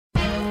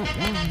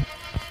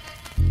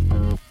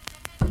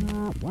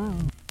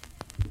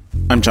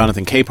I'm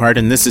Jonathan Capehart,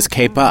 and this is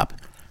Cape Up.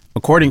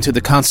 According to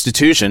the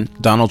Constitution,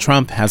 Donald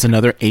Trump has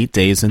another 8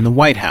 days in the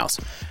White House.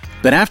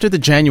 But after the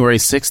January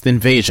 6th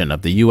invasion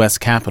of the U.S.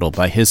 Capitol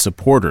by his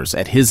supporters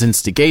at his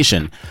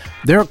instigation,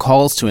 there are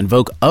calls to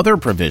invoke other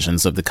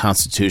provisions of the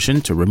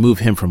Constitution to remove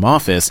him from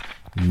office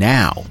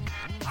now.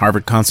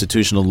 Harvard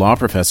constitutional law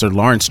professor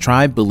Laurence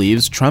Tribe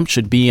believes Trump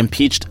should be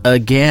impeached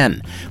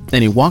again,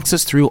 and he walks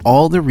us through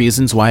all the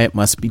reasons why it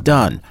must be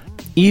done,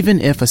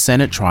 even if a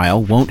Senate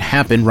trial won't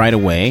happen right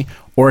away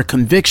or a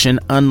conviction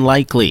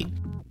unlikely.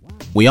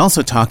 We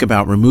also talk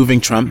about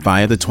removing Trump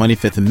via the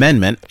 25th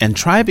Amendment, and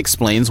Tribe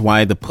explains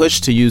why the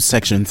push to use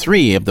Section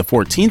 3 of the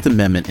 14th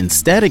Amendment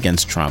instead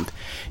against Trump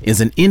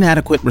is an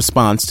inadequate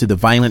response to the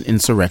violent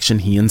insurrection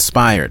he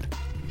inspired.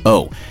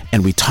 Oh,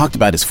 and we talked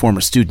about his former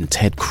student,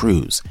 Ted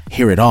Cruz.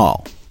 Hear it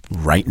all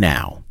right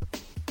now.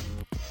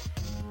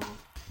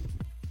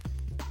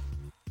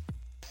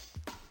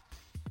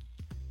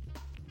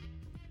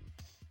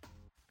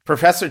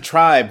 Professor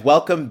Tribe,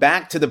 welcome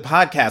back to the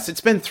podcast.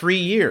 It's been 3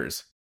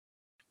 years.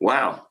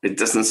 Wow, it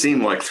doesn't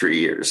seem like 3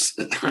 years.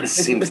 It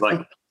seems like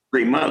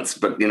 3 months.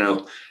 But,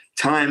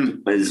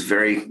 time is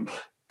very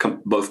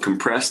both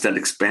compressed and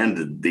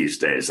expanded these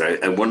days.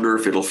 I wonder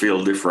if it'll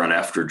feel different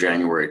after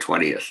January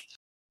 20th.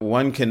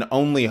 One can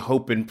only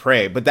hope and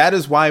pray. But that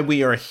is why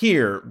we are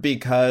here,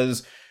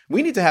 because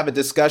we need to have a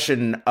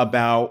discussion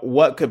about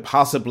what could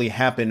possibly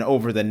happen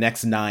over the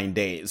next 9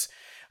 days.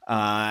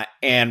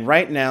 And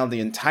right now, the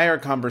entire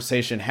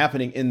conversation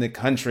happening in the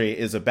country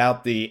is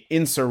about the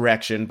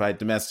insurrection by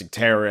domestic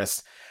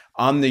terrorists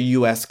on the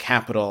U.S.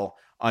 Capitol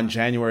on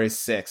January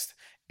 6th.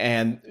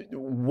 And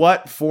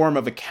what form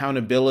of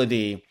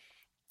accountability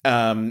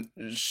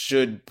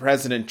should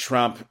President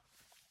Trump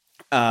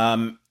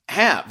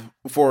have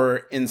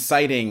for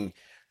inciting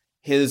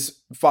his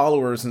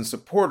followers and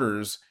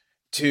supporters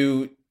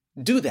to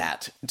do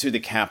that to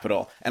the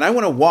Capitol? And I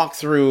want to walk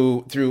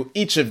through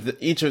each of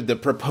the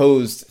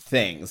proposed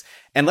things.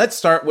 And let's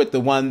start with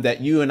the one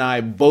that you and I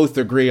both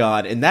agree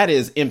on, and that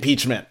is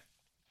impeachment.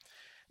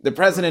 The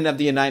President of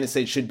the United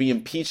States should be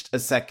impeached a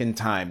second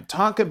time.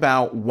 Talk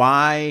about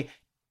why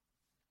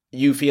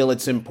you feel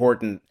it's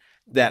important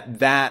that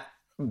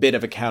bit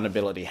of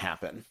accountability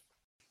happen.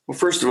 Well,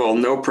 first of all,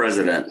 no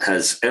president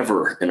has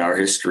ever in our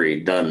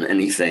history done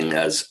anything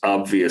as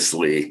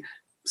obviously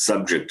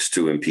subject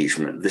to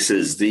impeachment. This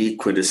is the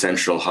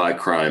quintessential high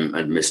crime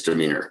and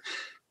misdemeanor.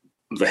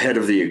 The head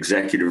of the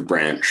executive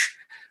branch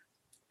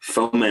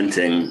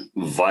fomenting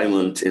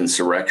violent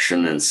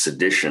insurrection and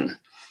sedition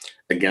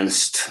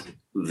against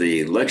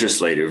the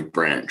legislative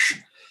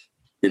branch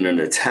in an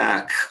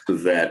attack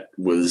that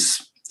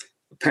was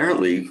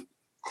apparently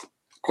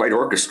quite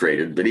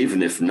orchestrated, but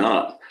even if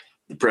not,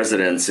 the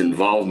president's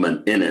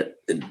involvement in it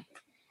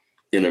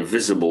in a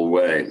visible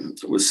way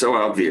was so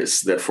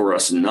obvious that for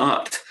us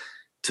not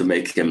to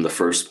make him the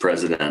first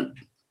president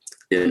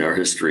in our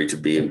history to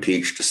be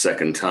impeached a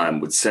second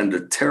time would send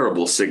a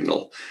terrible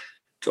signal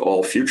to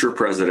all future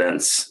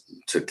presidents,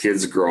 to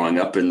kids growing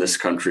up in this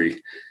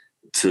country,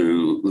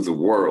 to the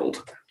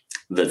world,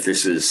 that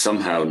this is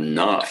somehow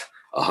not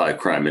a high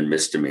crime and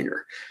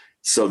misdemeanor.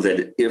 So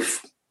that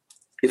if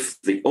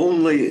the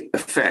only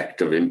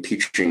effect of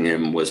impeaching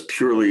him was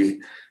purely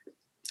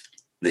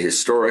the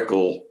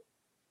historical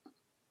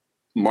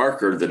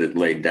marker that it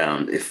laid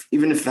down,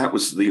 even if that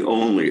was the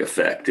only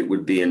effect, it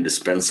would be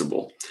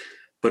indispensable.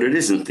 But it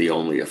isn't the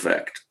only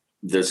effect.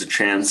 There's a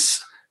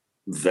chance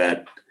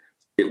that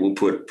it will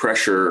put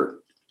pressure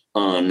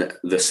on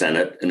the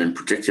Senate, and in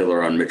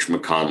particular on Mitch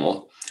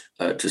McConnell,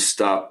 to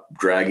stop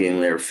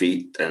dragging their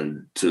feet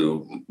and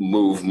to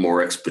move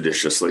more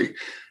expeditiously.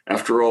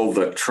 After all,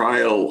 the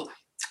trial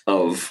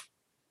of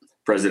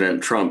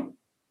President Trump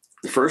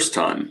the first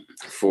time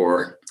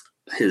for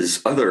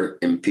his other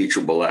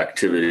impeachable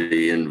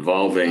activity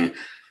involving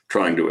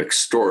trying to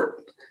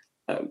extort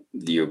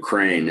the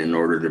Ukraine in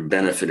order to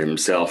benefit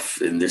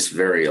himself in this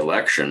very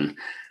election,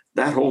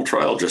 that whole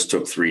trial just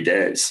took 3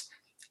 days.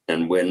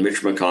 And when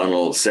Mitch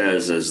McConnell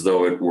says, as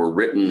though it were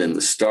written in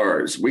the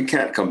stars, we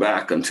can't come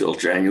back until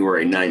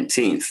January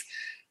 19th,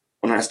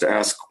 one has to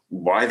ask,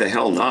 why the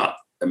hell not?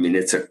 I mean,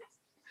 it's a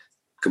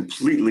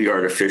completely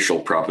artificial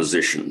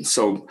proposition.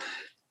 So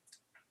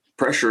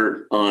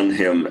pressure on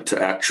him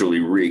to actually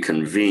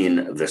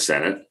reconvene the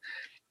Senate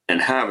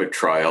and have a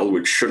trial,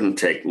 which shouldn't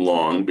take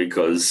long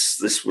because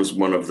this was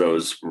one of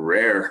those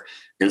rare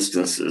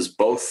instances,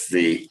 both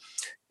the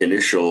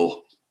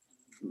initial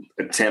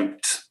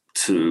attempt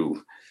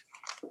to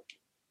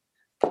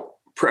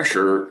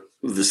pressure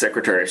the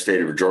Secretary of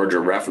State of Georgia,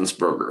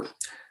 Raffensperger,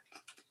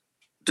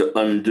 to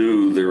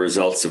undo the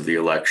results of the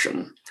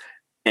election,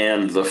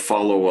 and the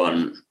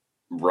follow-on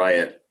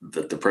riot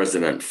that the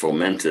president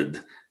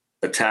fomented,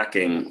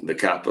 attacking the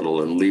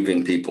Capitol and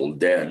leaving people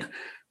dead.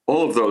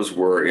 All of those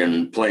were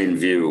in plain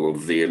view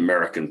of the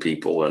American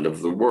people and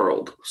of the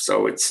world.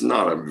 So it's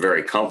not a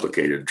very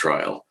complicated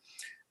trial.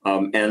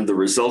 And the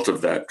result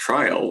of that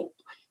trial,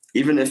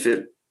 even if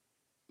it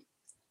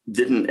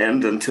didn't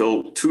end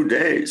until 2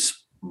 days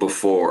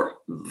before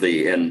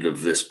the end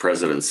of this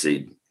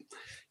presidency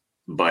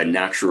by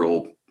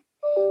natural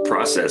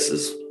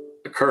processes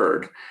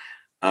occurred,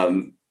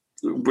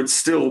 would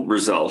still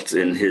result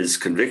in his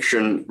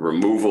conviction,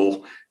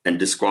 removal, and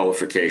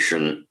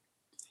disqualification,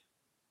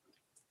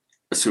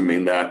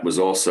 assuming that was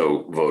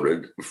also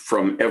voted,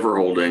 from ever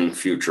holding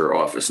future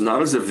office,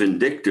 not as a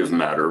vindictive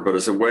matter, but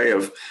as a way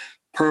of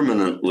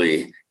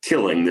permanently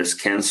killing this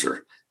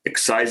cancer,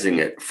 excising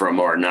it from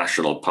our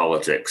national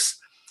politics.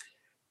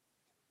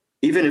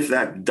 Even if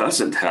that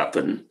doesn't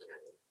happen,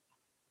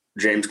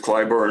 James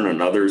Clyburn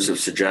and others have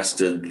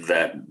suggested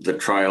that the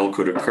trial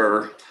could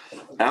occur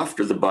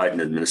after the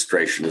Biden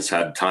administration has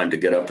had time to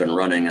get up and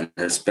running and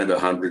has spent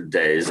 100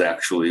 days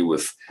actually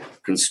with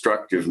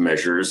constructive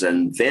measures.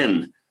 And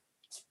then,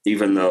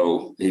 even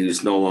though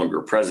he's no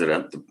longer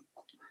president,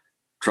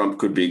 Trump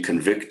could be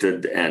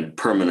convicted and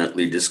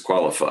permanently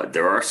disqualified.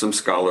 There are some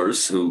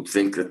scholars who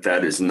think that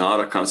that is not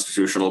a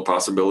constitutional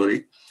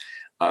possibility,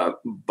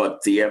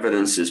 but the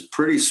evidence is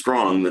pretty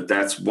strong that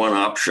that's one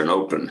option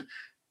open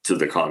to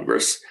the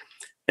Congress.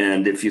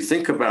 And if you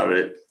think about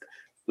it,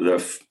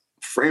 the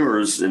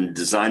framers in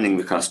designing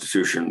the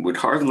Constitution would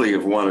hardly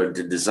have wanted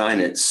to design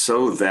it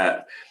so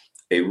that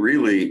a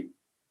really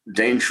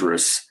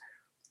dangerous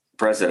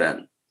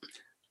president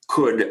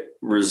could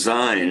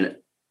resign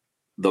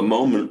the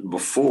moment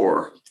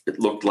before it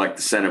looked like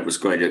the Senate was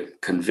going to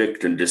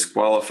convict and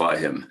disqualify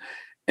him,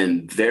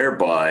 and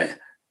thereby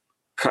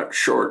cut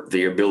short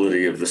the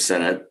ability of the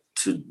Senate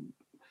to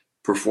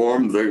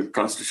perform the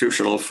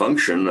constitutional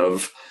function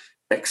of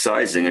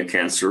excising a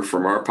cancer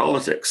from our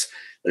politics.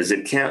 As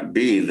it can't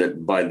be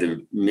that by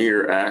the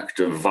mere act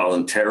of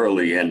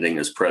voluntarily ending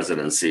his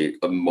presidency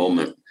a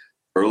moment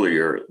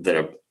earlier that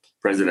a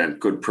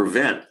president could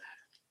prevent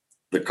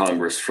the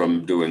Congress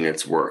from doing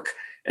its work.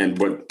 And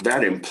what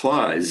that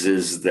implies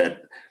is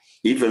that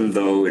even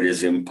though it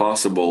is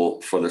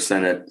impossible for the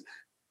Senate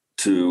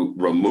to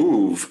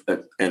remove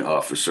an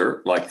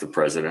officer like the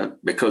president,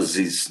 because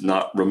he's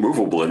not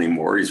removable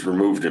anymore, he's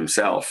removed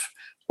himself,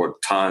 or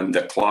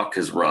the clock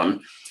has run,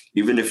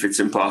 even if it's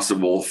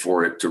impossible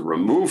for it to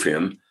remove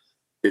him,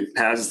 it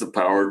has the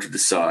power to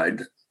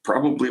decide,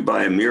 probably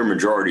by a mere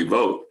majority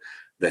vote,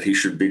 that he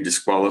should be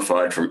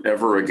disqualified from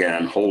ever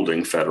again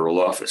holding federal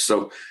office.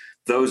 So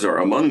those are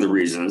among the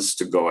reasons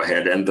to go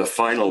ahead. And the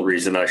final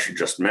reason I should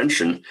just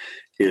mention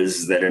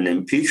is that an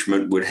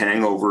impeachment would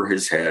hang over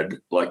his head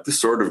like the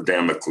sword of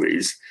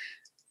Damocles.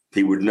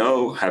 He would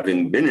know,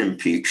 having been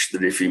impeached,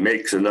 that if he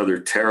makes another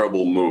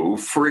terrible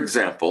move, for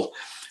example,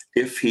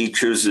 if he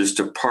chooses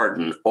to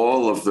pardon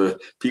all of the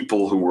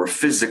people who were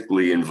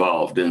physically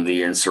involved in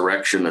the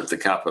insurrection at the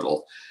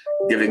Capitol,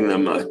 giving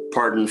them a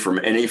pardon from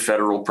any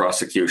federal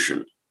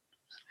prosecution,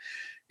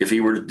 if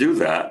he were to do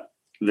that,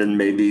 then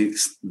maybe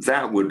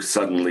that would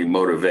suddenly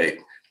motivate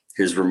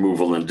his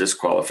removal and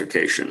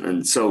disqualification.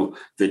 And so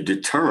the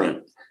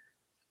deterrent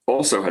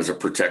also has a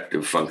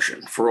protective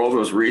function. For all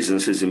those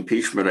reasons, his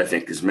impeachment, I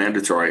think, is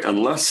mandatory,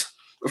 unless,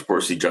 of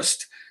course, he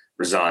just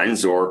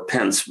resigns or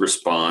Pence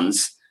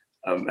responds.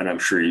 And I'm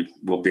sure you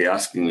will be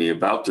asking me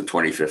about the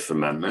 25th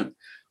Amendment.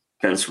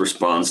 Pence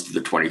responds to the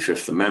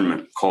 25th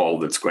Amendment call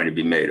that's going to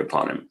be made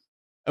upon him.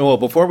 Well,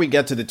 before we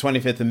get to the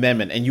 25th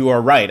Amendment, and you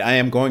are right, I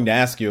am going to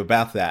ask you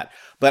about that,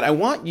 but I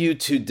want you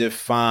to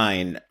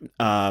define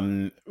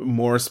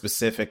more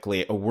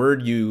specifically a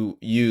word you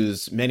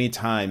use many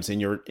times in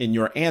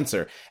your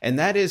answer, and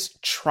that is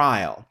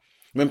trial.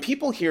 When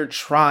people hear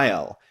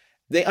trial,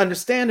 they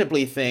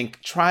understandably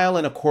think trial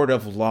in a court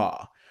of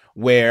law,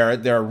 where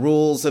there are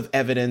rules of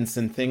evidence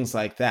and things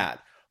like that.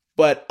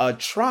 But a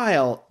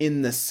trial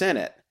in the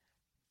Senate,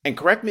 and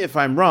correct me if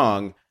I'm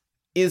wrong,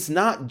 is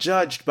not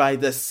judged by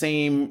the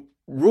same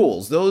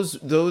rules.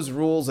 Those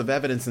rules of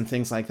evidence and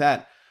things like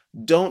that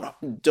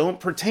don't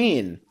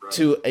pertain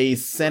to a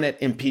Senate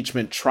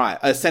impeachment trial,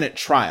 a Senate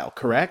trial,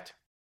 correct?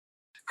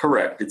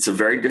 Correct. It's a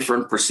very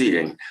different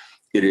proceeding.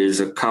 It is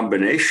a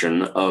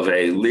combination of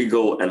a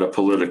legal and a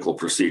political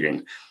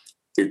proceeding.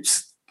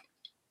 It's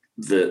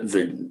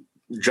the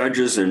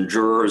judges and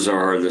jurors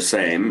are the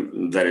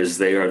same. That is,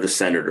 they are the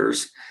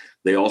senators.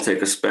 They all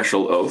take a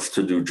special oath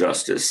to do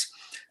justice.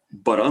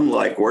 But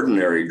unlike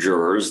ordinary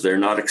jurors, they're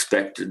not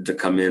expected to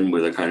come in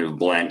with a kind of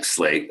blank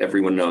slate.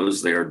 Everyone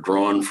knows they are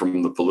drawn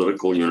from the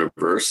political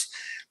universe.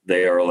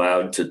 They are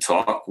allowed to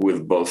talk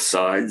with both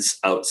sides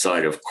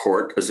outside of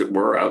court, as it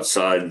were,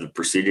 outside the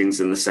proceedings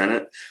in the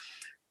Senate.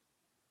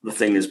 The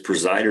thing is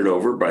presided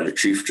over by the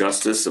Chief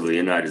Justice of the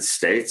United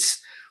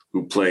States,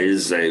 who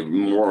plays a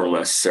more or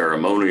less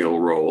ceremonial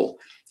role.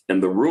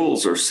 And the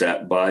rules are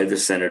set by the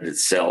Senate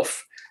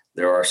itself.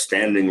 There are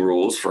standing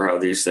rules for how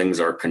these things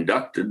are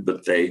conducted,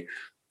 but they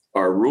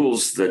are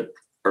rules that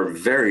are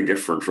very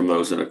different from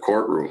those in a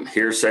courtroom.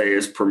 Hearsay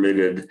is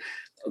permitted.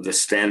 The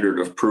standard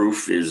of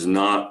proof is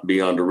not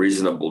beyond a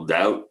reasonable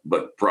doubt,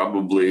 but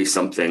probably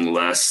something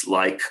less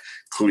like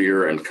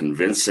clear and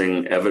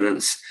convincing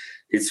evidence.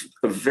 It's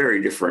a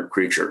very different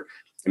creature.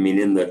 I mean,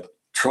 in the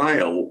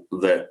trial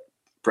that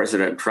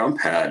President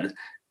Trump had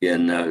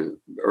in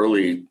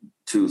early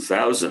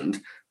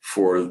 2000,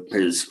 for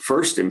his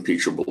first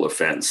impeachable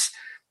offense.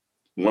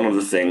 One of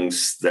the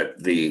things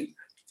that the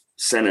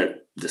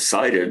Senate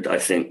decided, I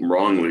think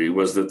wrongly,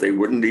 was that they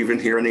wouldn't even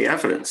hear any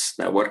evidence.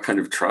 Now, what kind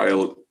of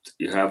trial do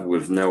you have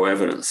with no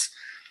evidence?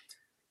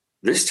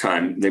 This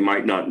time, they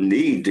might not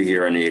need to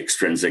hear any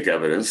extrinsic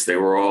evidence. They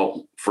were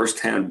all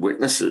firsthand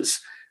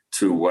witnesses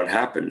to what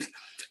happened.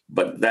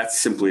 But that's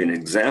simply an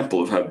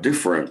example of how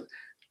different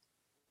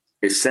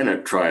a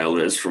Senate trial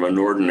is from an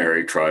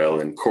ordinary trial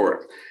in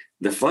court.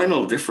 The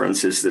final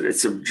difference is that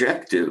its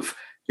objective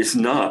is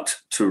not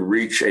to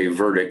reach a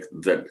verdict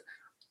that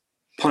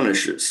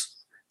punishes,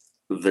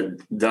 that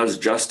does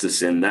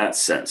justice in that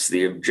sense.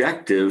 The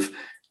objective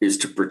is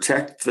to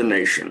protect the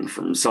nation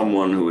from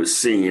someone who is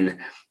seen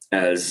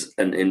as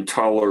an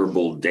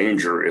intolerable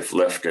danger if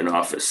left in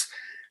office.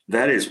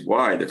 That is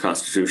why the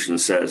Constitution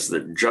says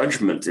that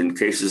judgment in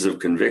cases of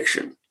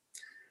conviction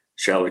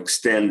shall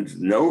extend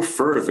no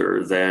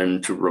further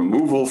than to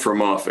removal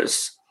from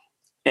office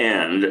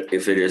and,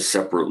 if it is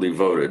separately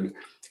voted,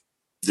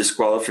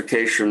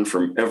 disqualification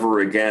from ever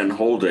again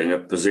holding a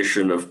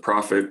position of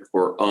profit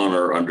or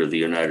honor under the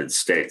United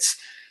States.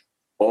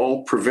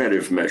 All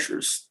preventive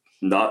measures,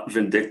 not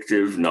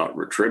vindictive, not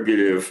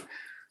retributive.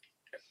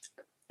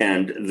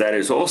 And that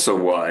is also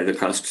why the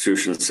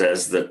Constitution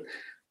says that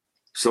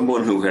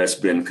someone who has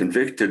been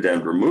convicted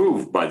and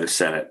removed by the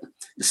Senate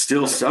is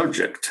still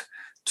subject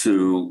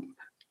to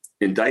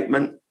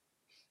indictment,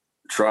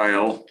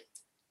 trial,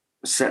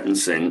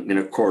 sentencing in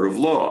a court of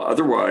law.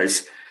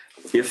 Otherwise,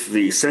 if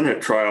the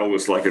Senate trial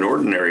was like an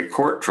ordinary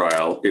court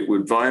trial, it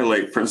would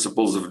violate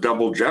principles of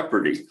double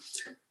jeopardy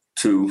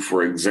to,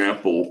 for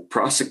example,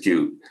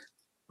 prosecute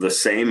the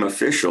same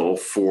official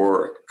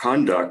for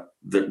conduct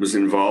that was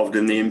involved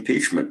in the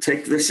impeachment.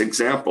 Take this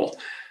example,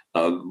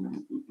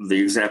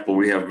 the example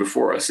we have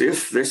before us.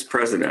 If this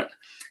president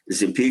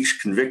is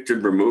impeached,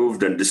 convicted,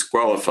 removed, and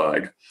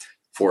disqualified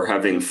for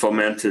having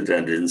fomented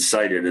and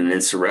incited an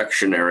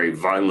insurrectionary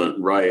violent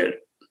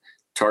riot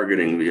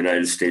targeting the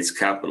United States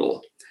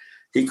Capitol,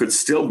 he could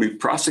still be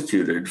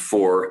prosecuted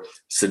for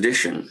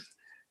sedition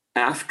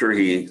after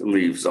he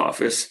leaves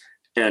office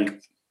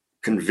and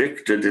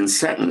convicted and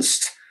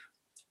sentenced,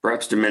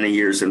 perhaps to many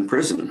years in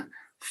prison,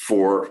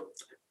 for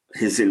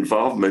his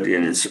involvement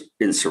in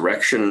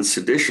insurrection and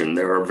sedition.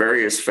 There are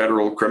various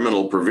federal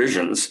criminal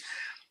provisions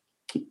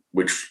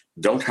which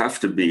don't have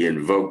to be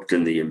invoked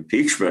in the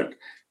impeachment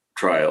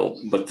trial,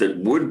 but that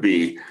would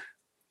be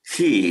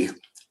key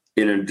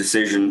in a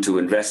decision to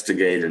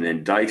investigate and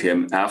indict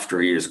him after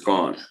he is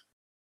gone.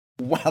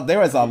 Wow, there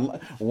was a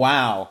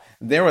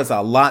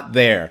lot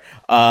there.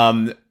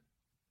 I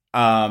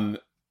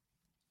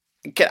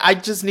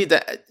just need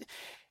to.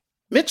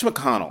 Mitch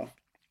McConnell,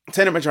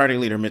 Senate Majority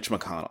Leader Mitch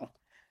McConnell,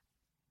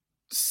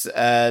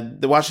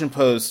 the Washington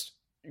Post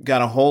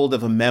got a hold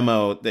of a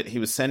memo that he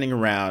was sending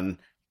around,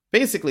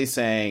 basically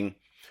saying,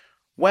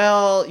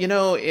 well, you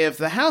know, if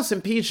the House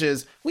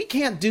impeaches, we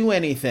can't do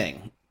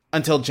anything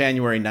until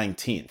January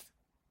 19th.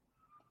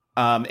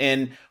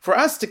 And for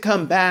us to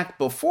come back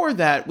before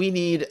that, we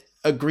need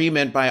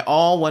agreement by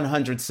all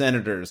 100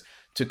 senators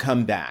to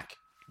come back.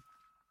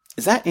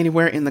 Is that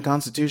anywhere in the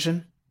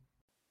Constitution?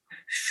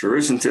 Sure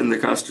isn't in the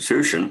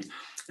Constitution,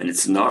 and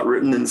it's not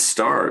written in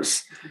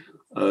stars.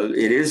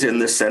 It is in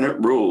the Senate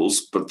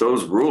rules, but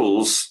those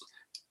rules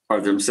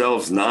are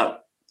themselves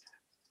not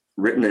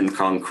written in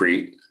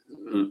concrete.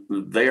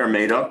 They are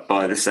made up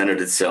by the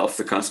Senate itself.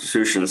 The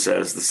Constitution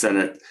says the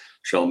Senate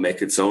shall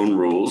make its own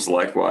rules,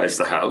 likewise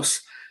the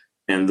House,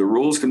 and the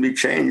rules can be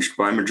changed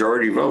by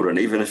majority vote. And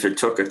even if it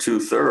took a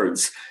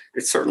 2/3,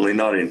 it's certainly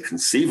not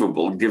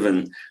inconceivable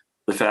given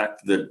the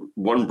fact that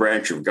one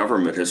branch of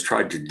government has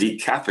tried to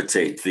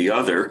decapitate the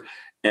other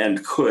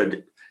and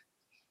could,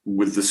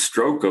 with the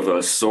stroke of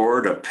a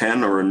sword, a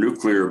pen, or a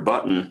nuclear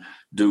button,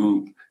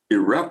 do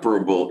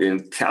irreparable,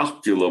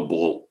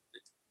 incalculable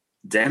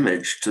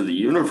damage to the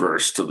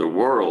universe, to the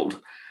world.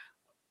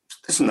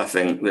 There's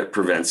nothing that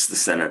prevents the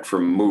Senate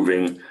from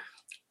moving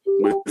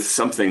with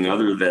something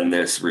other than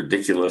this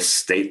ridiculous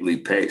stately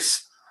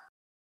pace.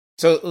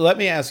 So let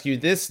me ask you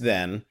this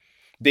then,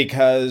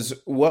 because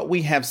what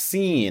we have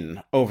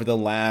seen over the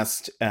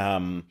last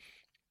 5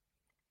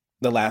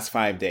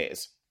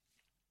 days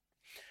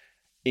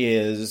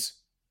is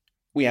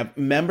we have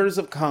members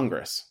of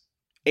Congress,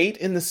 8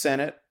 in the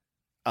Senate,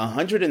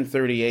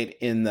 138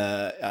 in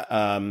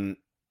the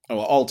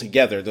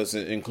altogether, those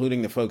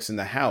including the folks in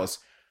the House,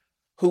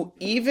 who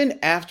even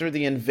after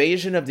the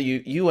invasion of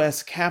the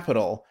U.S.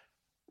 Capitol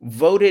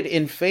voted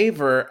in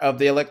favor of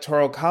the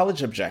Electoral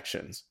College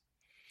objections.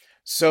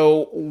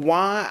 So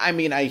why? I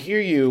mean, I hear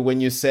you when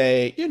you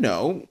say, you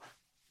know,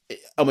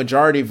 a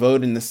majority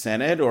vote in the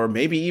Senate, or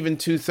maybe even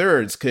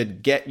 2/3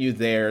 could get you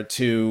there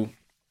to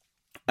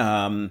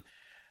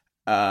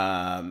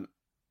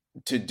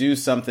do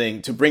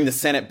something to bring the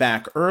Senate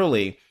back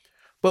early.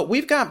 But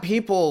we've got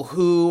people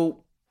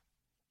who,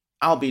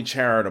 I'll be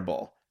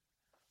charitable,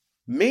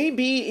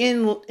 maybe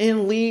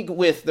in league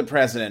with the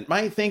president,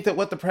 might think that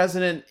what the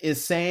president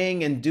is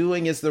saying and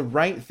doing is the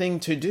right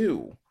thing to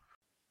do.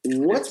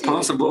 What's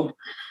possible?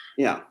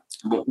 Yeah.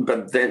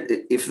 But then,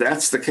 if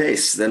that's the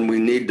case, then we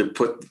need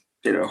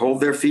to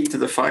hold their feet to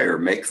the fire,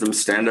 make them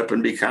stand up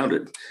and be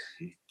counted.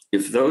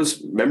 If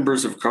those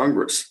members of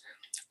Congress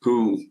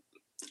who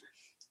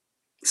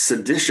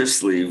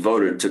seditiously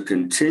voted to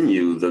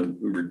continue the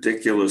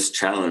ridiculous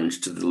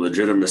challenge to the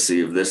legitimacy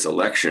of this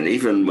election,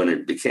 even when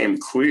it became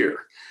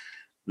clear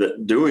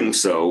that doing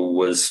so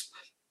was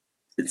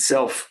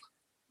itself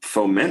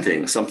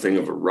fomenting something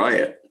of a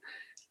riot,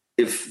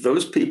 if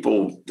those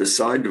people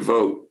decide to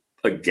vote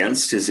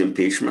against his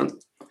impeachment,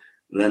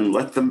 then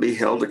let them be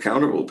held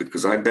accountable,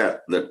 because I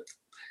bet that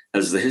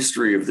as the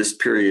history of this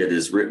period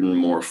is written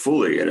more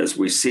fully, and as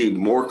we see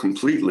more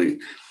completely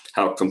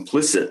how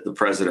complicit the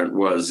president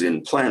was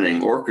in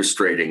planning,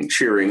 orchestrating,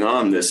 cheering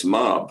on this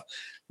mob,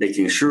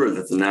 making sure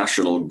that the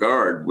National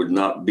Guard would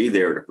not be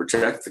there to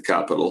protect the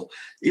Capitol,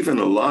 even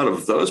a lot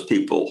of those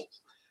people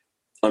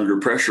under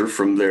pressure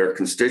from their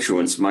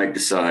constituents might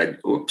decide,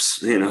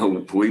 oops,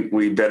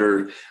 we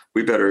better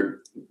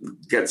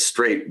get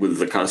straight with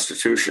the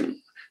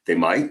Constitution. They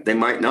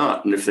might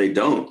not. And if they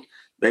don't,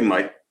 they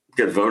might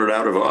get voted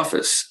out of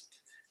office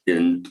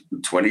in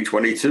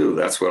 2022.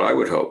 That's what I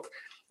would hope.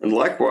 And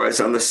likewise,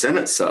 on the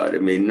Senate side, I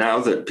mean, now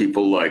that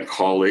people like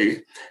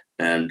Hawley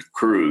and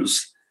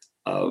Cruz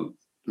are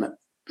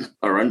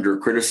under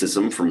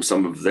criticism from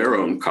some of their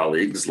own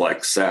colleagues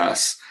like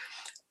Sass,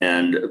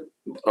 and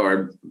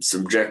are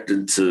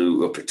subjected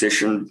to a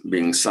petition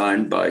being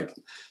signed by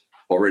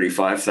already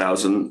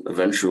 5,000,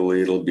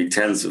 eventually it'll be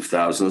tens of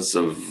thousands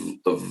of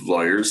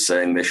lawyers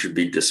saying they should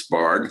be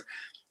disbarred,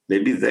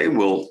 maybe they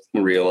will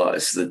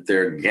realize that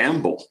their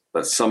gamble,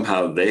 that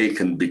somehow they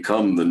can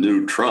become the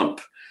new Trump,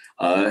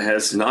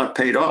 has not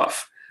paid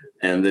off.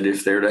 And that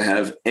if they're to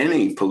have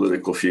any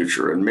political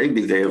future, and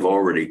maybe they have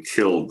already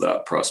killed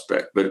that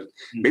prospect, but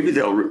maybe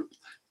they'll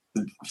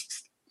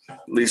at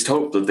least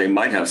hope that they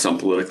might have some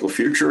political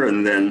future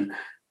and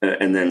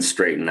then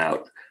straighten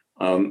out.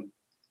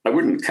 I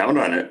wouldn't count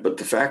on it, but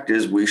the fact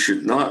is we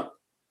should not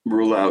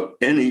rule out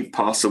any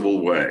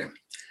possible way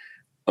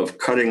of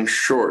cutting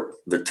short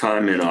the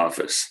time in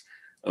office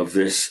of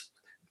this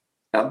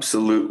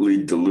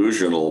absolutely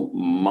delusional,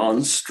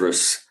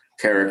 monstrous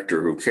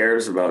character who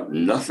cares about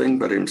nothing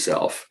but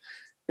himself,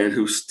 and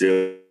who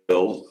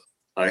still,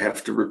 I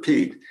have to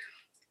repeat,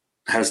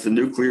 has the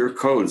nuclear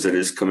codes at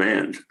his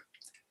command.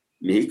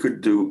 He could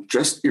do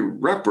just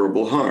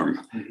irreparable harm.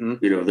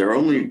 Mm-hmm. There are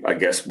only, I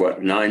guess,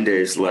 9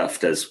 days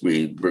left as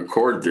we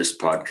record this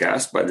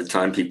podcast. By the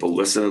time people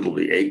listen, it'll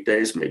be 8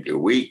 days, maybe a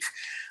week.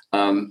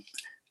 Some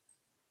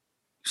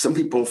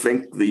people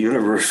think the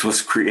universe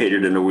was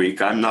created in a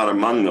week. I'm not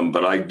among them,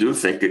 but I do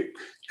think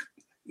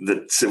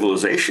that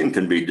civilization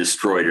can be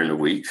destroyed in a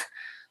week.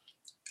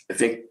 I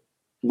think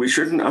we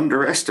shouldn't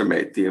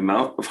underestimate the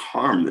amount of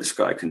harm this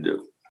guy can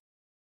do.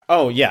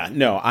 Oh, yeah.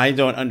 No, I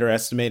don't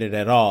underestimate it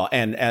at all.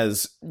 And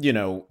as,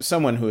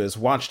 someone who has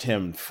watched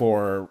him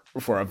for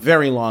a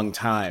very long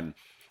time,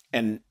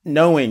 and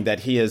knowing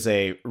that he is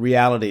a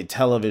reality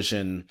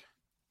television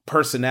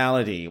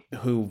personality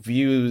who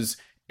views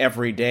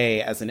every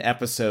day as an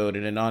episode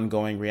in an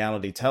ongoing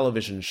reality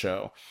television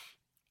show,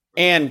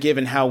 and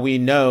given how we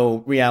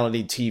know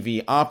reality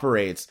TV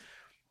operates,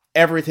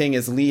 everything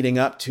is leading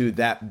up to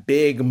that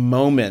big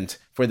moment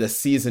for the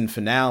season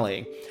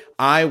finale.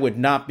 I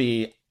wouldn't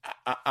be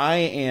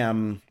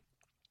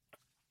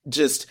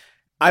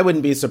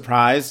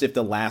surprised if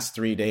the last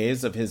 3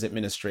 days of his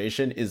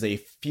administration is a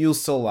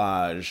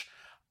fuselage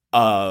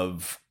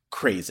of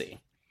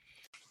crazy.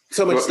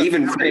 So much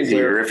even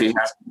crazier if he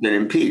hasn't been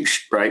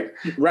impeached, right?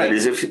 Right. That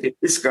is, if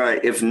this guy,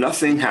 if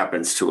nothing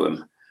happens to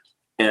him,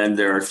 and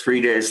there are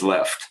 3 days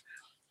left,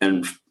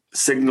 and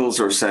signals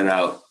are sent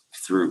out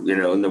through,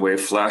 in the way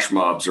flash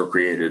mobs are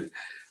created,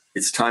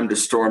 it's time to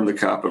storm the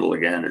Capitol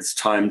again. It's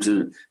time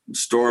to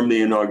storm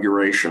the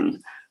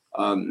inauguration.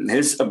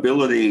 His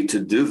ability to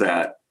do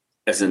that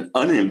as an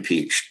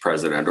unimpeached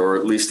president, or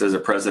at least as a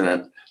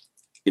president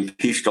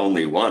impeached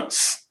only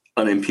once,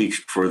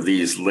 unimpeached for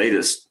these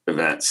latest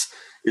events,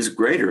 is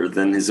greater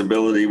than his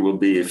ability will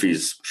be if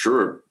he's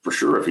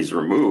if he's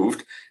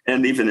removed,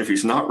 and even if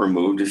he's not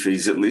removed, if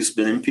he's at least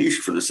been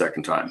impeached for the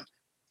second time.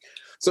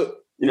 So,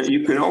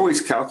 you can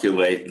always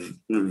calculate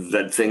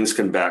that things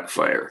can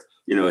backfire.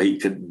 He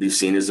could be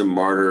seen as a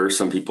martyr.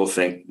 Some people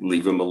think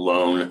leave him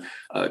alone.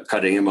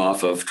 Cutting him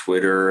off of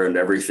Twitter and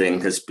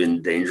everything has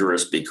been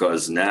dangerous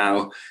because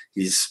now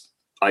he's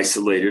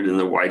isolated in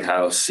the White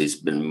House. He's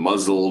been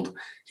muzzled.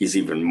 He's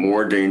even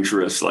more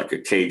dangerous, like a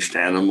caged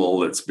animal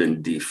that's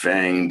been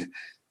defanged,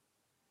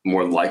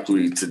 more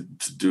likely to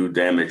do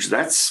damage.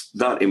 That's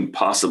not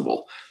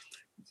impossible.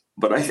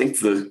 But I think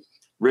the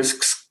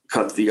risks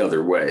cut the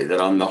other way,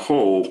 that on the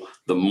whole,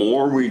 the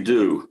more we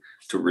do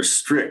to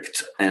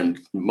restrict and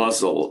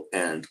muzzle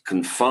and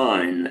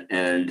confine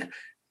and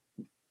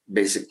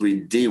basically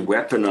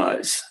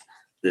de-weaponize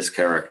this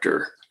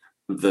character,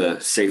 the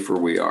safer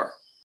we are.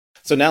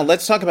 So now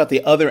let's talk about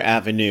the other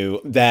avenue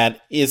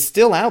that is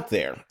still out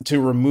there to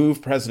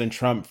remove President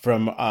Trump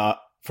from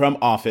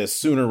office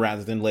sooner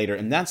rather than later,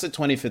 and that's the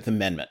 25th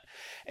Amendment.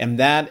 And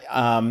that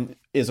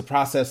is a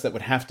process that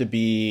would have to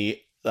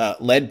be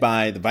led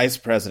by the Vice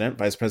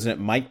President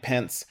Mike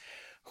Pence,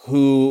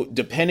 who,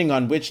 depending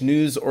on which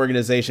news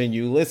organization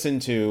you listen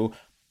to,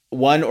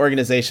 one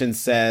organization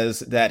says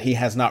that he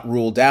has not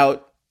ruled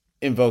out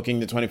invoking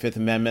the 25th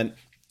Amendment.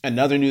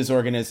 Another news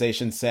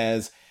organization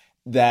says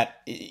that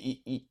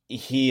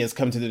he has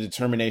come to the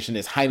determination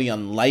it's highly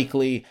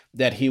unlikely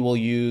that he will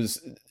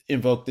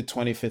invoke the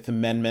 25th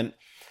Amendment.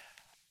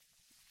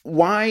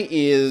 Why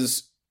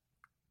is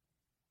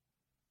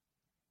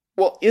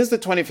the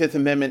 25th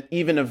Amendment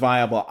even a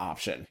viable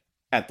option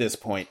at this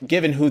point,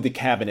 given who the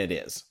cabinet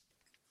is?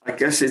 I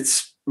guess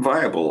it's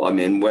viable. I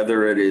mean,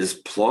 whether it is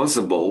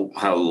plausible,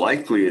 how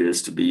likely it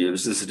is to be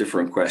used is a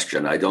different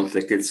question. I don't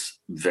think it's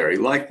very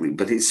likely,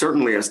 but he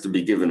certainly has to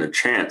be given a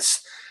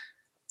chance.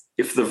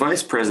 If the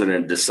vice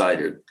president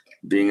decided,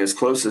 being as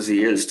close as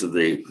he is to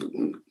the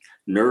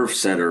nerve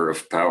center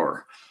of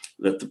power,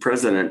 that the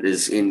president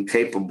is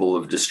incapable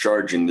of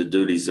discharging the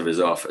duties of his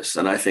office,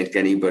 and I think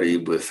anybody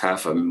with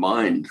half a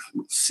mind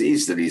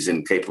sees that he's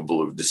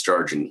incapable of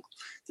discharging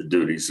the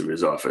duties of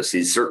his office.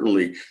 He's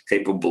certainly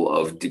capable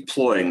of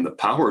deploying the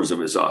powers of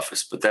his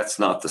office, but that's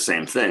not the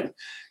same thing.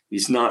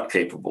 He's not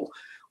capable.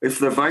 If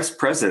the vice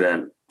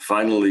president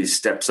finally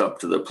steps up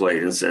to the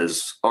plate and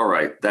says, all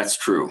right, that's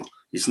true,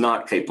 he's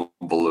not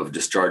capable of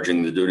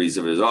discharging the duties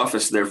of his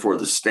office, therefore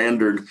the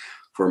standard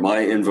for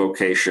my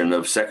invocation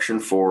of Section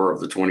 4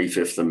 of the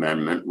 25th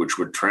Amendment, which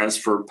would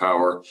transfer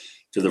power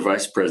to the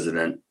vice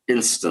president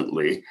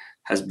instantly,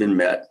 has been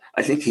met.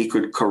 I think he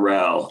could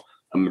corral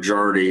a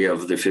majority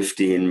of the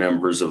 15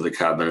 members of the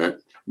cabinet,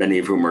 many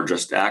of whom are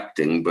just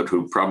acting, but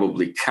who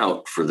probably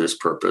count for this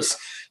purpose.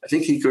 I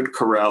think he could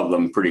corral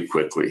them pretty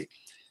quickly,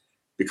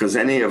 because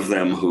any of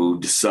them who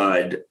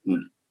decide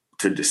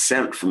to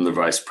dissent from the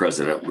vice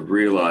president would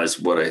realize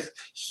what a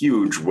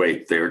huge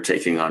weight they are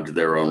taking onto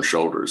their own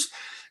shoulders.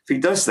 If he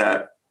does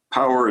that,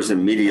 power is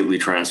immediately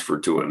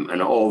transferred to him.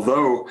 And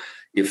although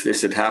if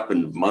this had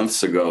happened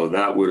months ago,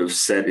 that would have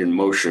set in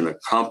motion a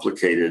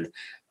complicated,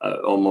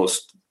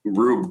 almost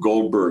Rube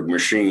Goldberg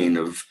machine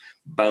of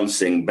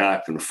bouncing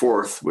back and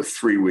forth with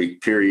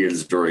 3-week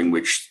periods during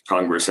which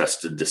Congress has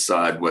to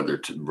decide whether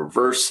to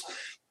reverse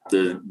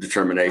the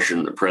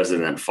determination. The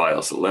president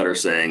files a letter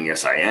saying,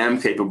 yes, I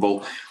am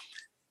capable.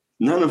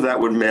 None of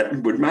that would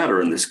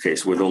matter in this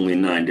case with only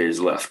 9 days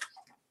left.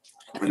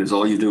 Because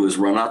all you do is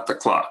run out the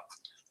clock.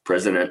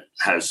 President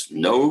has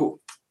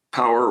no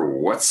power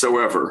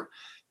whatsoever,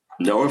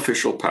 no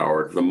official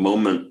power the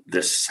moment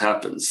this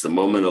happens, the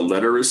moment a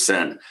letter is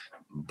sent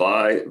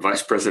by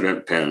Vice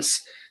President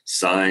Pence,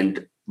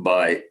 signed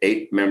by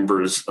 8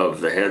 members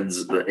of the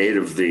heads, the 8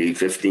 of the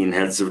 15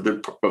 heads of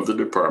the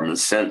department,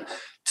 sent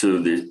to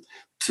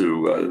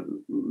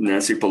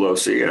Nancy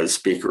Pelosi as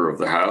Speaker of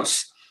the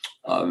House,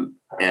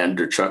 and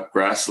to Chuck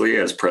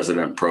Grassley as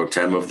President Pro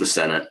Tem of the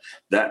Senate.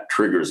 That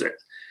triggers it.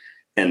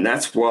 And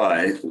that's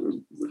why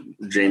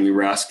Jamie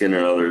Raskin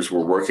and others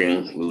were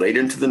working late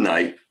into the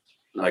night.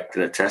 I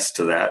can attest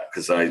to that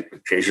because I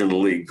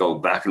occasionally go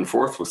back and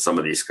forth with some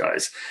of these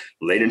guys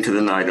late into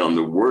the night on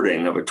the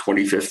wording of a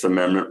 25th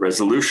Amendment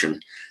resolution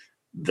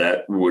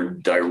that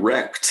would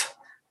direct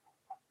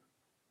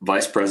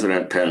Vice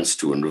President Pence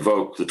to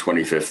invoke the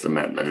 25th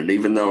Amendment. And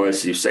even though,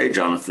 as you say,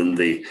 Jonathan,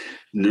 the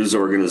news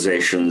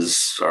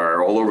organizations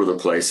are all over the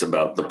place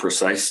about the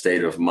precise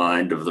state of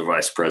mind of the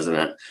vice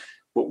president,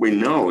 what we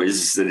know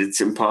is that it's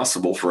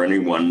impossible for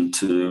anyone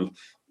to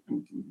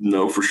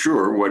know for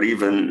sure what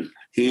even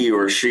he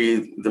or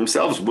she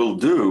themselves will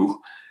do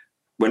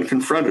when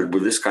confronted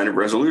with this kind of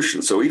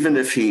resolution. So even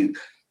if he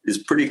is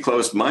pretty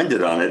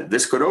closed-minded on it,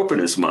 this could open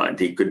his mind.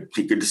 He could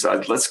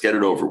decide, let's get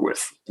it over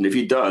with. And if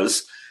he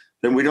does,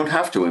 then we don't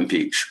have to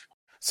impeach.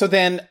 So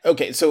then,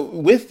 okay, so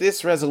with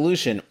this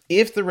resolution,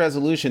 if the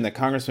resolution that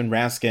Congressman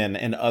Raskin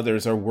and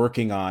others are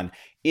working on,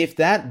 if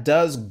that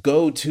does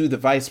go to the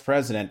vice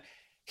president,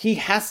 he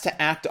has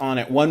to act on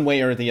it one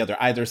way or the other,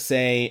 either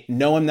say,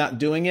 no, I'm not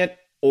doing it,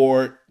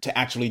 or to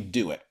actually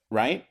do it,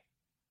 right?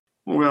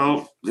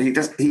 Well, he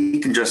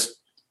can just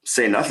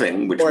say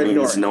nothing, which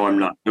means, no, I'm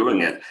not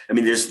doing it. I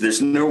mean,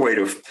 there's no way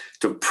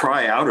to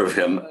pry out of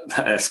him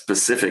a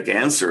specific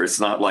answer. It's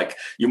not like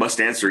you must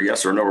answer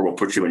yes or no, or we'll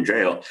put you in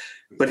jail.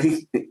 But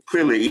he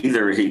clearly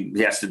either he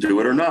has to do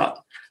it or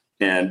not.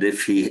 And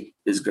if he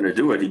is going to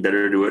do it, he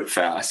better do it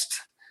fast.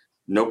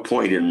 No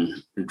point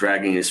in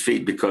dragging his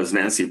feet, because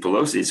Nancy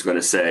Pelosi is going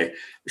to say,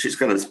 she's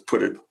going to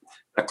put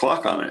a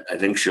clock on it. I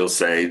think she'll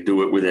say,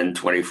 do it within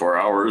 24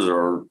 hours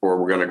or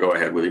we're going to go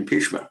ahead with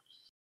impeachment.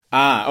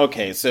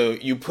 Okay. So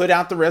you put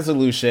out the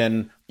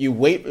resolution,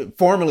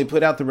 formally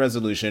put out the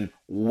resolution,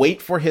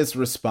 wait for his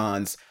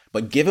response,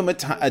 but give him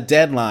a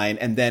deadline.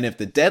 And then if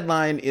the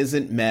deadline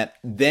isn't met,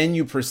 then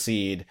you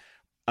proceed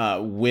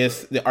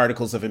with the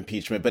articles of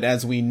impeachment. But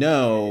as we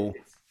know,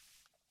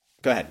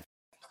 go ahead.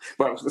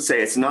 Well, I was going to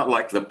say, it's not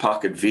like the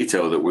pocket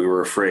veto that we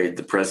were afraid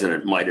the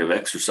president might have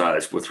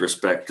exercised with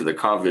respect to the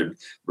COVID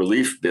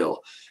relief bill.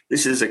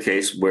 This is a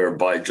case where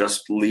by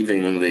just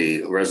leaving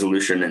the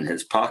resolution in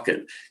his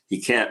pocket, he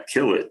can't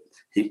kill it.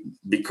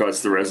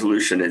 because the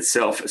resolution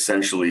itself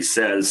essentially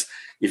says,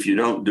 if you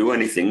don't do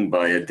anything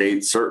by a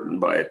date certain,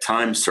 by a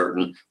time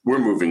certain, we're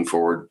moving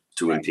forward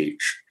to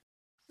impeach.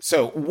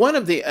 So one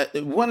of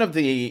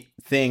the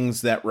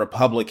things that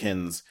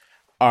Republicans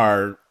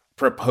are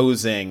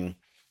proposing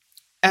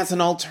as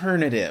an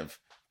alternative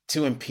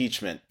to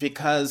impeachment,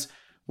 because,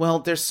 well,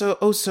 they're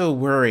so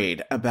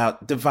worried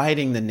about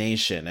dividing the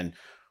nation and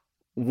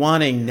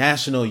wanting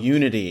national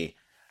unity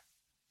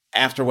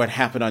after what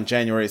happened on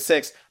January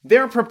 6th,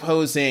 they're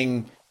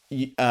proposing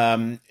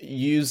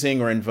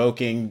using or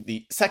invoking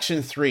the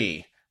Section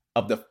 3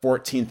 of the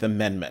 14th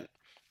Amendment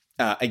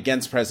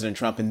against President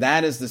Trump. And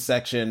that is the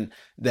section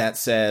that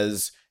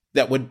says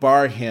that would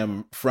bar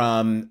him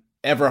from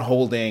ever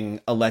holding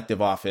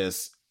elective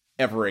office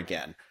ever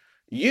again.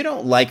 You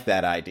don't like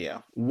that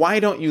idea.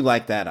 Why don't you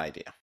like that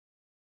idea?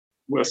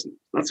 Well, it's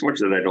not so much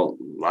that I don't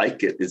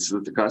like it. It's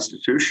that the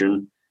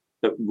Constitution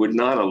would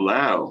not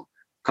allow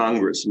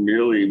Congress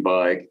merely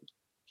by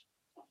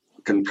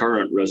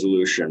concurrent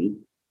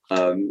resolution,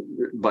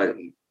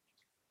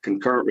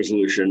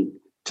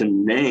 to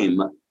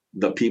name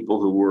the people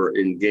who were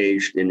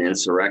engaged in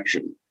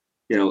insurrection.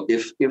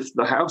 If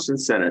the House and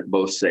Senate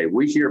both say,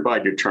 we hereby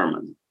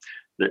determine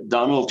that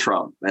Donald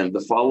Trump and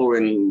the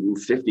following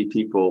 50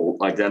 people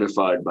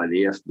identified by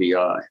the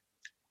FBI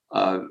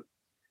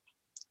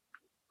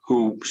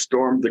who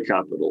stormed the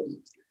Capitol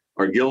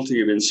are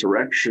guilty of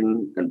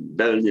insurrection and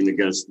rebellion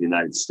against the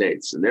United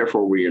States, and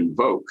therefore we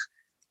invoke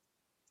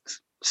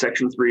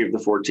Section 3 of the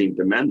 14th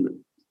Amendment,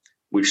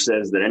 which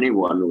says that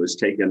anyone who has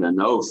taken an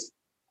oath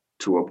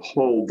to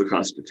uphold the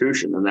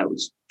Constitution, and that would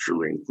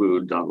surely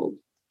include Donald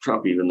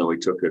Trump, even though he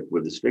took it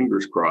with his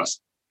fingers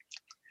crossed,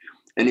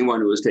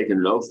 anyone who has taken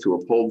an oath to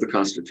uphold the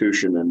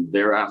Constitution and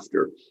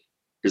thereafter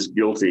is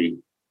guilty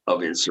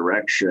of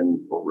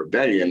insurrection or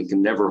rebellion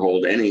can never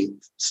hold any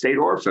state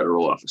or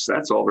federal office.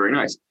 That's all very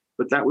nice.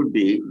 But that would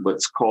be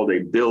what's called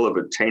a bill of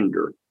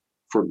attainder,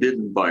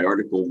 forbidden by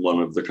Article 1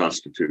 of the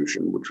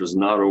Constitution, which was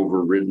not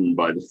overridden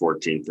by the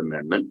 14th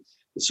Amendment.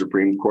 The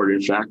Supreme Court,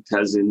 in fact,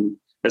 has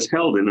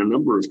held in a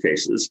number of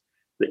cases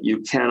that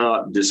you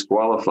cannot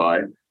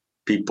disqualify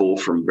people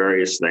from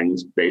various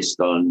things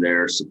based on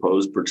their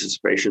supposed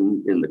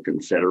participation in the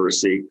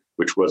Confederacy,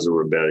 which was a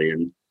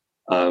rebellion,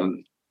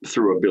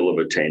 through a bill of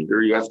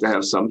attainder. You have to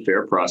have some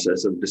fair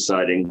process of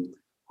deciding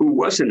who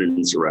was an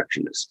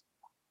insurrectionist,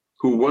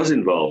 who was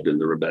involved in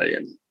the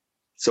rebellion.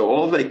 So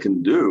all they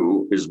can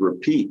do is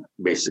repeat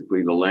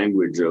basically the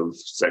language of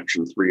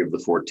Section 3 of the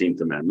 14th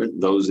Amendment.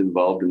 Those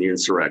involved in the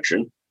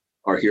insurrection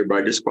are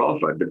hereby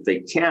disqualified, but they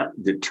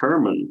can't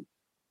determine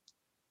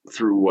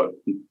through what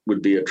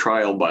would be a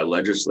trial by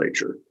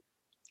legislature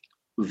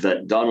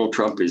that Donald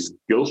Trump is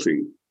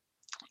guilty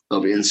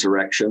of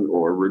insurrection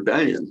or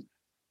rebellion.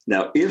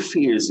 Now, if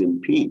he is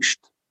impeached,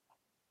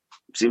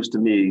 it seems to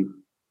me,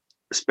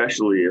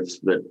 especially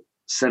if the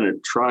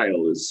Senate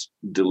trial is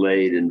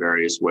delayed in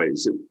various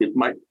ways, it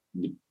might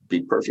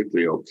be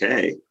perfectly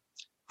okay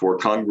for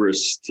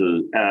Congress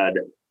to add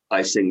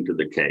icing to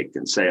the cake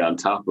and say, on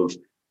top of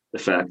the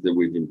fact that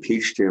we've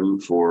impeached him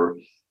for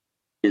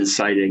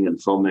inciting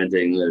and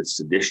fomenting a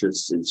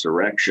seditious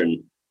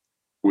insurrection,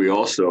 we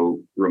also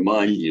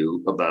remind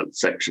you about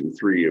Section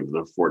 3 of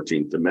the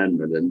 14th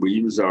Amendment, and we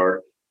use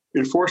our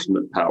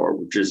enforcement power,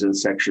 which is in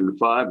Section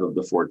 5 of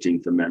the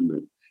 14th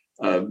Amendment,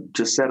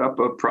 to set up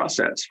a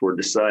process for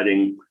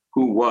deciding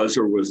who was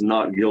or was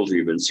not guilty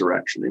of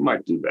insurrection. They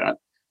might do that.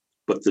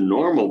 But the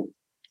normal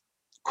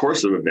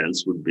course of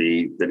events would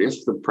be that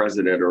if the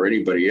president or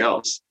anybody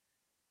else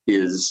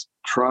is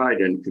tried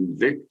and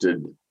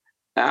convicted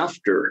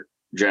after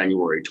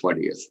January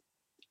 20th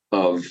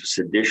of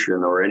sedition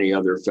or any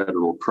other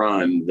federal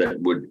crime that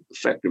would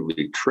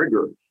effectively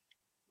trigger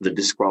the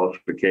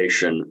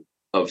disqualification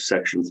of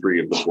Section 3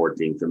 of the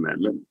 14th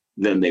Amendment,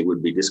 then they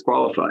would be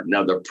disqualified.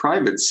 Now, the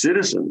private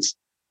citizens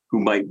who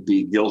might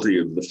be guilty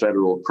of the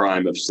federal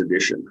crime of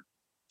sedition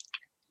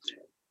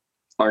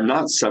are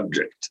not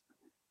subject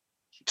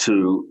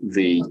to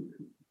the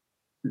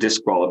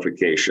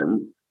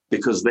disqualification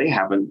because they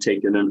haven't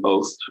taken an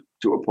oath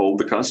to uphold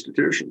the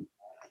Constitution.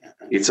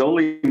 It's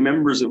only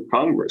members of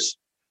Congress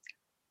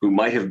who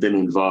might have been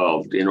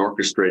involved in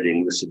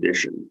orchestrating the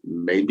sedition.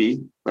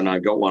 Maybe, and I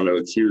don't want to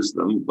accuse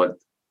them, but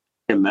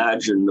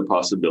imagine the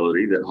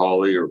possibility that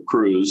Hawley or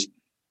Cruz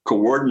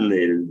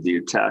coordinated the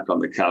attack on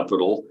the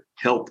Capitol,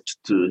 helped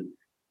to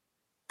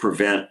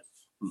prevent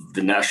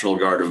the National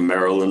Guard of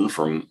Maryland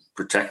from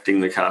protecting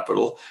the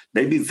Capitol.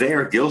 Maybe they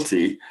are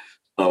guilty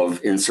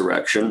of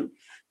insurrection.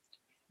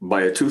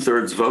 By a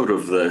 2/3 vote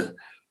of the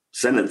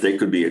Senate, they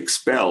could be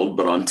expelled.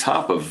 But on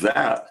top of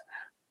that,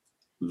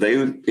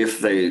 if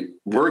they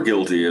were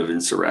guilty of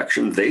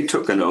insurrection, they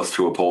took an oath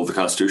to uphold the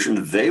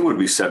Constitution. They would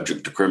be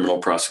subject to criminal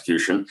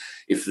prosecution.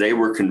 If they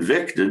were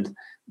convicted,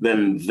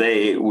 then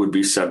they would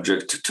be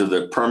subject to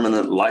the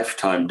permanent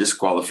lifetime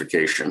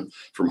disqualification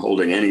from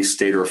holding any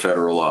state or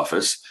federal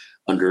office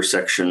under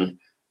Section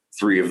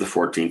 3 of the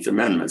 14th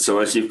Amendment. So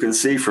as you can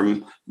see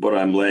from what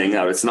I'm laying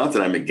out, it's not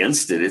that I'm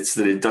against it, it's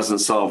that it doesn't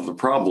solve the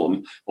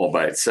problem all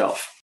by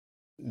itself.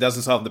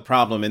 doesn't solve the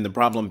problem, and the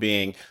problem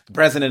being the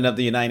president of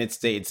the United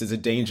States is a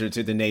danger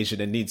to the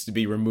nation and needs to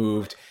be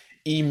removed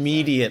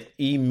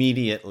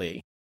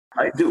immediately.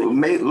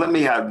 Let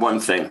me add one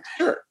thing.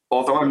 Sure.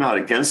 Although I'm not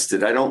against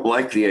it, I don't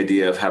like the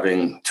idea of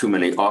having too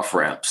many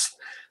off-ramps.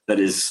 That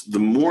is, the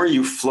more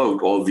you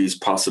float all these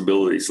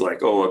possibilities,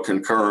 like, a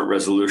concurrent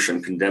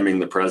resolution condemning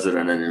the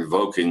president and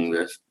invoking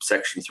the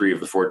Section 3 of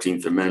the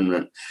 14th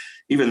Amendment,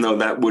 even though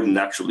that wouldn't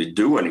actually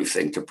do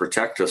anything to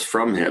protect us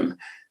from him,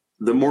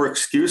 the more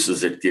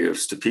excuses it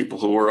gives to people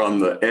who are on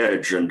the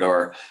edge and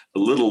are a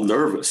little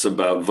nervous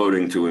about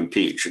voting to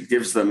impeach. It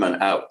gives them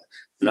an out.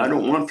 And I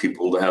don't want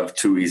people to have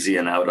too easy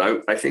an out.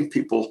 I think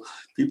people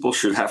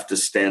should have to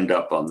stand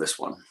up on this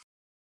one.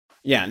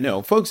 Yeah,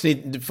 no, folks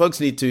need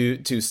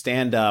to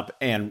stand up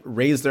and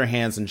raise their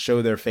hands and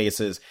show their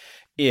faces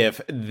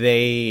if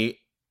they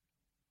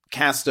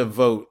cast a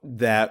vote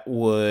that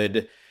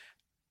would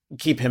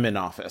keep him in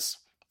office.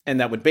 And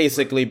that would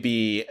basically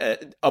be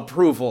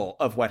approval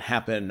of what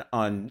happened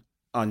on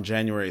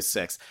January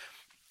 6th.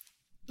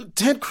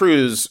 Ted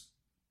Cruz,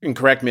 and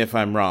correct me if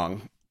I'm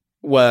wrong,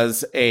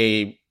 was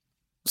a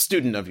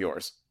student of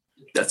yours.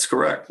 That's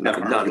correct.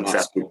 Not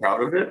exactly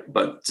proud of it,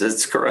 but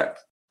it's correct.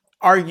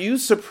 Are you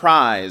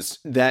surprised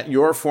that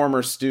your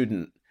former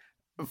student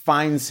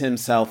finds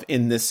himself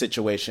in this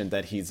situation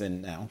that he's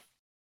in now?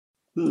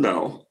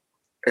 No.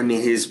 I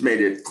mean, he's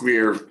made it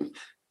clear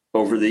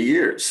over the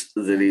years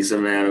that he's a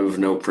man of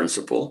no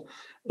principle,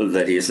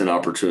 that he's an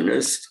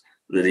opportunist,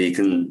 that he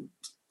can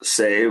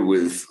say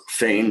with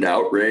feigned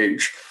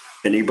outrage,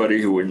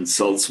 anybody who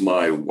insults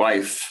my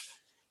wife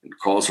and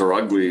calls her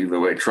ugly the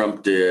way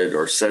Trump did,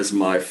 or says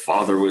my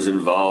father was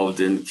involved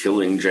in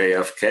killing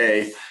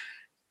JFK,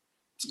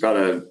 it's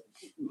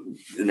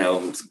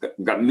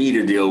got me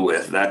to deal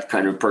with. That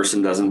kind of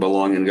person doesn't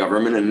belong in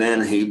government. And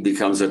then he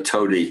becomes a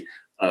toady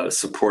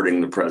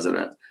supporting the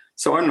president.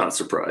 So I'm not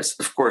surprised.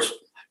 Of course,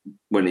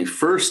 when he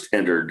first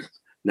entered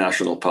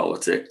national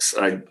politics,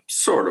 I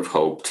sort of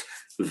hoped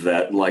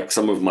that, like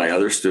some of my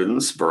other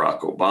students,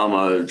 Barack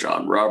Obama,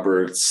 John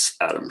Roberts,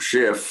 Adam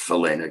Schiff,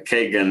 Elena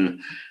Kagan,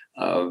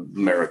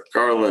 Merrick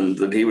Garland,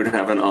 that he would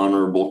have an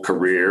honorable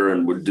career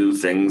and would do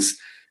things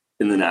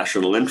in the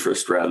national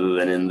interest rather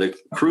than in the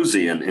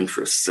Cruzian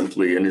interest,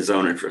 simply in his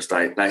own interest.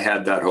 I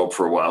had that hope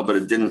for a while, but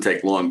it didn't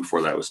take long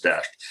before that was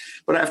dashed.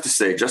 But I have to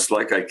say, just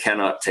like I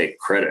cannot take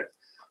credit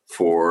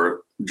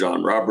for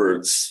John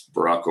Roberts,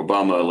 Barack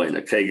Obama,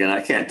 Elena Kagan,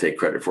 I can't take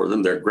credit for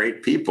them. They're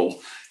great people.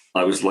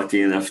 I was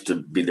lucky enough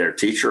to be their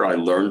teacher. I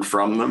learned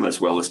from them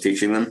as well as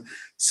teaching them.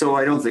 So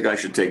I don't think I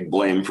should take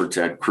blame for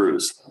Ted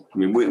Cruz. I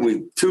mean,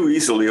 we too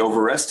easily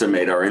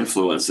overestimate our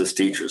influence as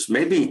teachers.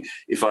 Maybe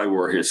if I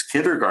were his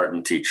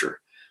kindergarten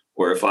teacher,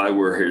 or if I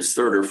were his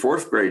third or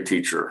fourth grade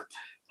teacher,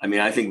 I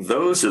mean, I think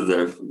those are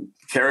the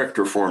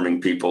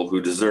character-forming people who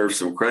deserve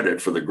some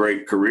credit for the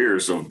great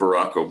careers of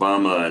Barack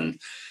Obama and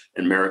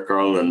Merrick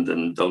Garland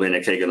and Elena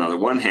Kagan on the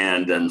one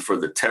hand, and for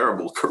the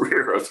terrible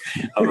career of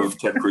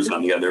Ted Cruz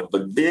on the other.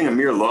 But being a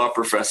mere law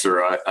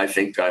professor, I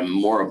think I'm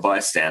more a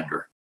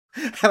bystander.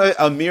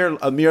 a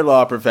mere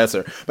law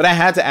professor. But I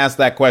had to ask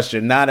that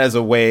question, not as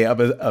a way of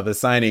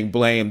assigning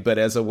blame, but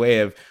as a way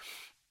of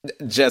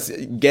just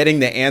getting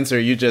the answer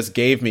you just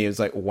gave me. It was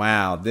like,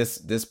 wow,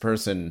 this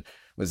person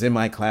was in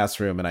my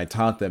classroom and I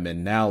taught them,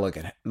 and now look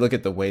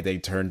at the way they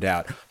turned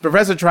out.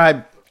 Professor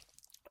Tribe,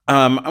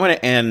 I want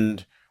to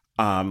end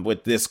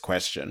with this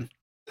question.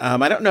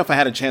 I don't know if I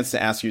had a chance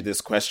to ask you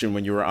this question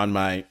when you were on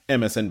my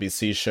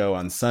MSNBC show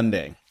on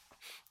Sunday.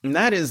 And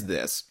that is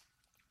this.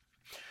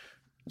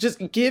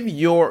 Just give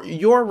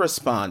your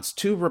response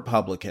to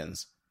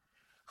Republicans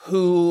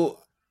who,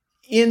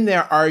 in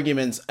their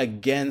arguments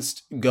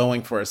against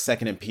going for a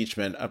second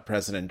impeachment of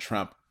President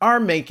Trump,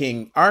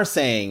 are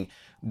saying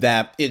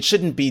that it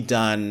shouldn't be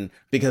done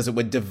because it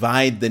would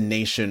divide the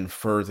nation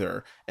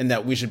further, and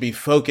that we should be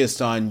focused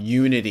on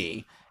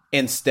unity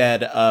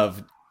instead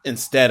of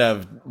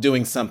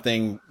doing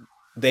something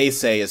they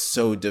say is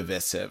so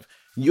divisive.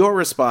 Your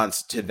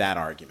response to that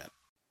argument?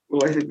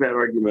 Well, I think that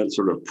argument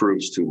sort of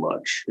proves too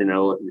much.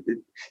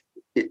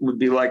 It would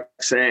be like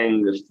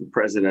saying if the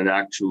president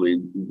actually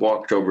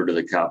walked over to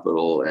the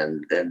Capitol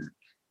and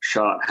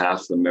shot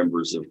half the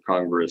members of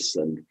Congress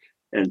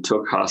and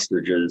took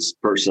hostages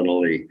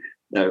personally,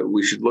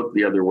 we should look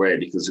the other way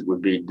because it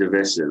would be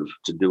divisive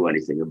to do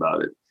anything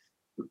about it.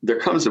 There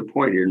comes a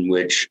point in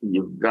which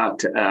you've got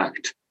to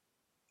act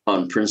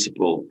on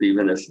principle,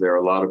 even if there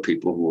are a lot of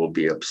people who will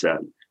be upset.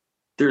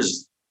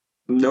 There's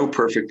no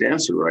perfect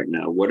answer right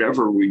now.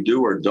 Whatever we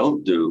do or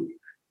don't do,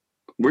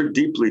 we're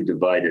deeply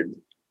divided.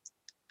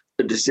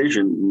 The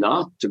decision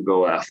not to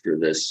go after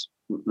this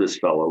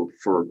fellow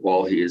for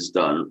all he has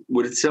done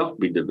would itself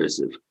be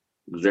divisive.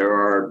 There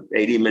are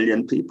 80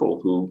 million people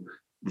who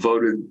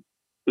voted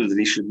that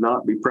he should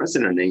not be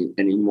president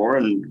anymore,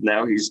 and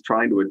now he's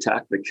trying to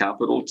attack the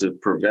Capitol to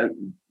prevent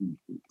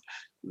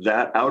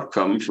that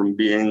outcome from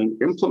being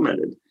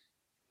implemented.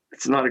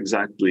 It's not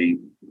exactly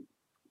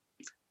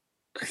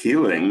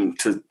healing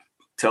to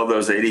tell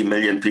those 80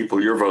 million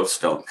people your votes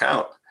don't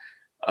count.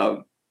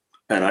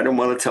 And I don't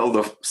want to tell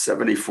the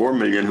 74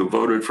 million who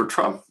voted for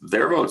Trump,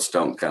 their votes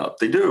don't count.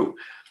 They do.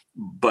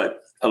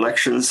 But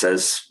elections,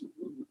 as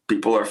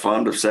people are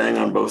fond of saying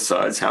on both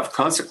sides, have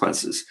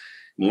consequences.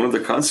 One of the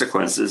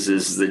consequences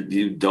is that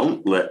you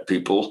don't let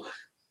people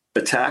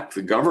attack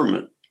the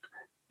government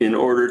in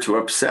order to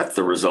upset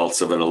the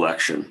results of an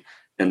election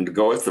and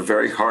go at the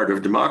very heart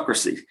of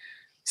democracy.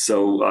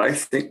 So I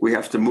think we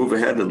have to move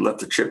ahead and let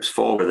the chips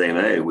fall where they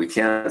may. We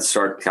can't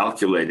start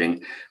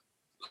calculating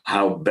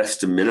how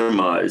best to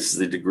minimize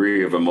the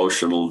degree of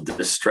emotional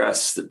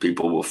distress that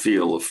people will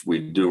feel if we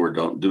do or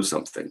don't do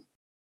something.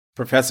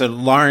 Professor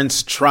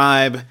Laurence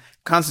Tribe,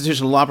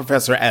 constitutional law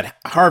professor at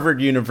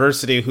Harvard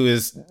University, who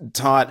has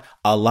taught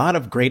a lot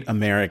of great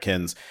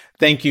Americans.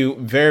 Thank you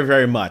very,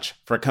 very much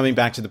for coming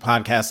back to the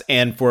podcast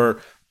and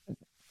for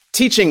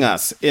teaching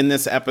us in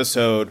this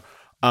episode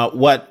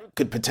what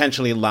could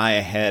potentially lie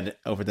ahead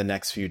over the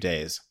next few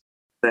days.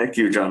 Thank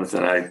you,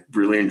 Jonathan. I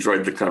really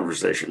enjoyed the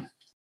conversation.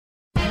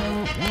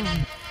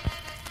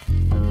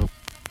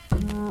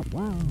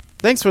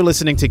 Thanks for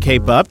listening to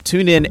Cape Up.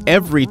 Tune in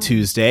every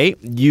Tuesday.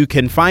 You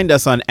can find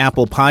us on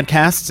Apple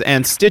Podcasts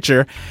and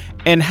Stitcher.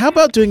 And how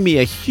about doing me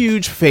a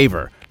huge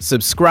favor?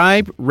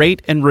 Subscribe,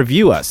 rate, and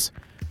review us.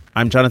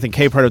 I'm Jonathan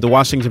Capehart of The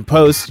Washington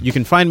Post. You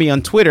can find me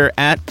on Twitter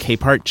at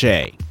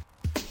CapehartJ.